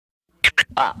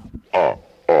Hi,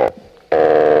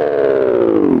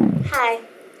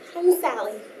 I'm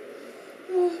Sally.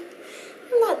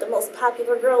 I'm not the most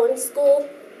popular girl in school.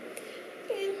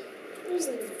 And there's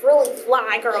these really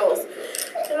fly girls.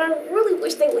 And I really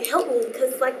wish they would help me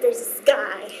because, like, there's this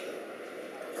guy.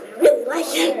 And I really like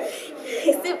him.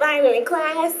 I sit by him in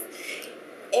class.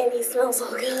 And he smells so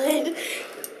good.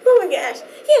 Oh my gosh.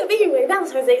 Yeah, but anyway,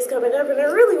 Valentine's Day is coming up. And I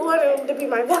really want him to be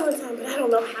my Valentine, but I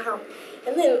don't know how.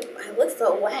 And then I look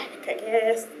so whack, I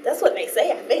guess. That's what they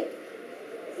say, I think.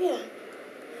 Yeah.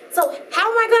 So how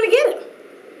am I going to get him?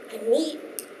 I need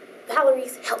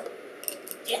Vallery's help.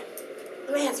 Yeah.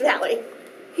 I'm going to ask Vallery.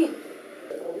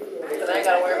 Because I ain't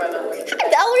got to worry about nothing. Hi,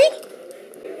 Vallery.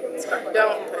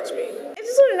 Don't touch me. I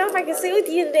just want to know if I can sit with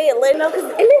you today and let know.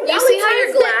 You see how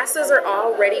your glasses are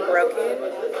already broken?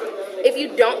 If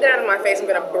you don't get out of my face, I'm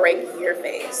going to break your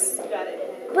face.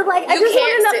 But, like, I You just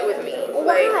want to know. can't sit with me.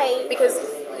 Why? Like, because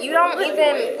you don't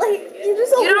even, like, you're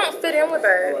just so you don't fit in with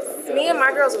us. Me and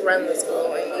my girls run the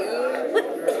school, and you,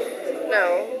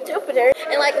 no. Jupiter.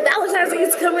 And, like, Valentine's Day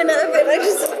is coming up, and I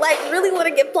just, like, really want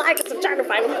to get fly because I'm trying to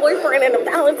find a boyfriend and a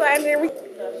Valentine and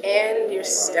everything. And you're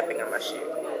stepping on my shoe.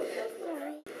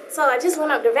 So I just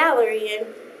went up to Vallery and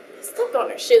stepped on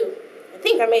her shoe. I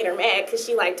think I made her mad because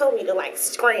she, like, told me to, like,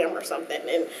 scram or something.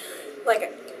 And,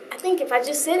 like, I think if I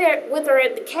just sit there with her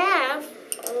at the caf,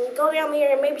 go down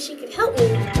there and maybe she could help me.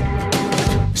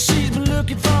 She's been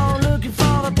looking for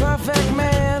the perfect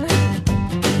man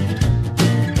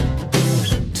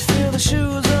to fill the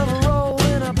shoes of a role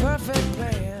in a perfect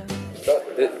plan.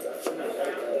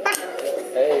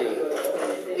 Hey.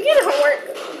 You get homework.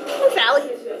 I'm Sally.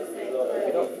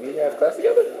 We have class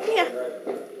together? Yeah.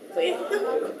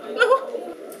 No.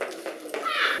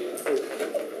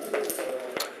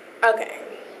 Okay.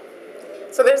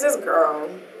 So there's this girl.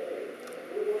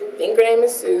 I think her name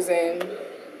is Susan.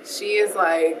 She is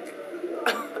like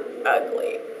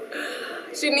ugly.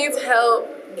 She needs help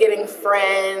getting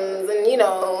friends, and you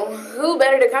know, who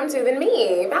better to come to than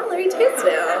me, Vallery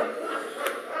Tisdale.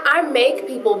 I make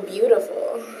people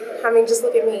beautiful. I mean, just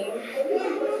look at me.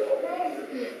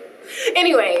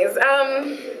 Anyways,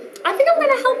 I think I'm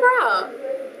gonna help her out.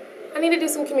 I need to do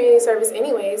some community service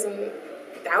anyways, and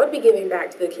that would be giving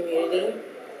back to the community.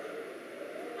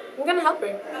 I'm gonna help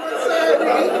her.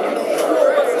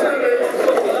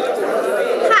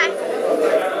 Hi.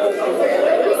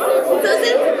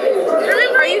 Susan?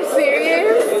 Remember? Are you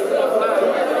serious?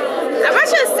 I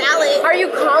brought you a salad. Are you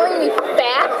calling me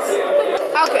fat?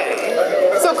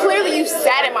 Okay. So clearly you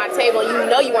sat at my table and you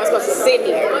know you weren't supposed to sit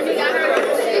here.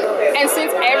 And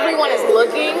since everyone is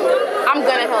looking, I'm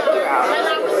gonna help you out.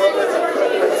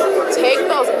 Take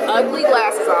those ugly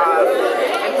glasses off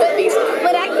and put these on.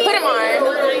 But I can't. Put them on.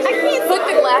 I can't. Put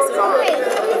the glasses on.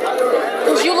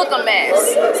 Because you look a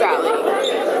mess, Sally.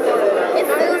 It's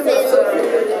Susan.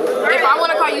 If I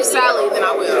want to call you Sally, then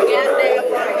I will.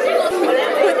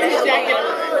 Put this jacket on.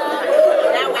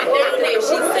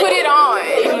 Put it on.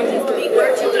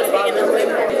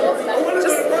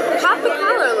 Just pop the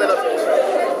collar a little bit.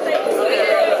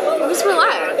 Just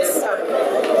relax.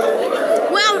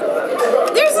 Well,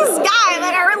 there's this guy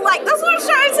that I really like. That's what I was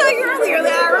trying to tell you earlier,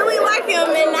 that I really like him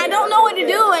and I don't know what to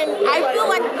do, and I feel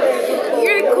like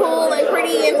you're cool and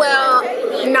pretty and Well,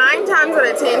 9 times out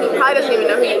of 10, he probably doesn't even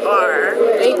know who you are.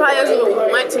 And he probably doesn't even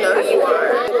want to know who you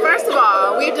are. First of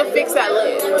all, we have to fix that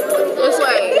lip. This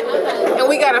way. And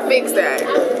we gotta fix that.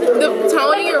 The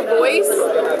tone of your voice,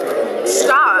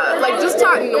 stop. Like, just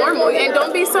talk normal. And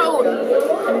don't be so,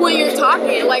 when you're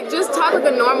talking, like, just talk like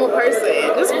a normal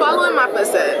person. Just follow in my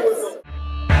footsteps.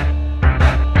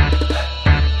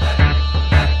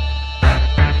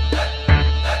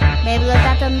 Baby, look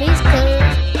at them beats, cuz.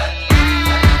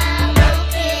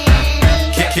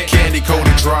 Candy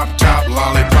coated drop top,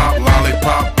 lollipop,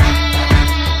 lollipop.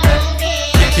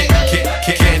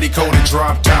 Candy coated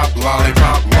drop top,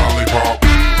 lollipop, lollipop.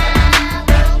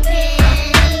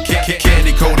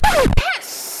 Candy coated. That's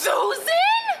Susan?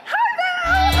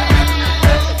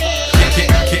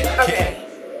 Okay.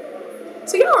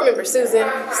 So y'all remember Susan,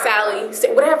 Sally,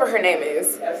 whatever her name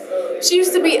is. She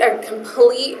used to be a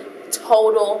complete,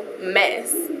 total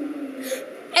mess.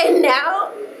 and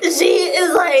now she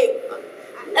is like,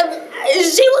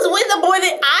 she was with a boy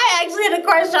that I actually had a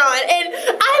crush on, and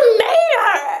I made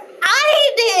her.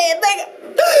 I did. Like,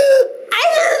 I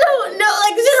just don't know.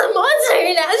 Like, she's a monster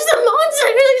now. She's a monster.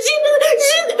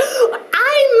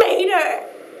 I made her.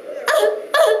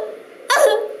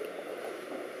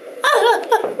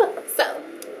 So,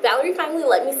 Vallery finally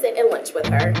let me sit and lunch with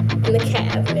her in the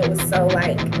cab, and it was so,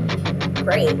 like,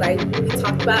 great. Like, we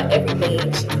talked about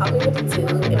everything. She taught me what to do,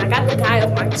 and I got the guy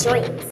of my dreams.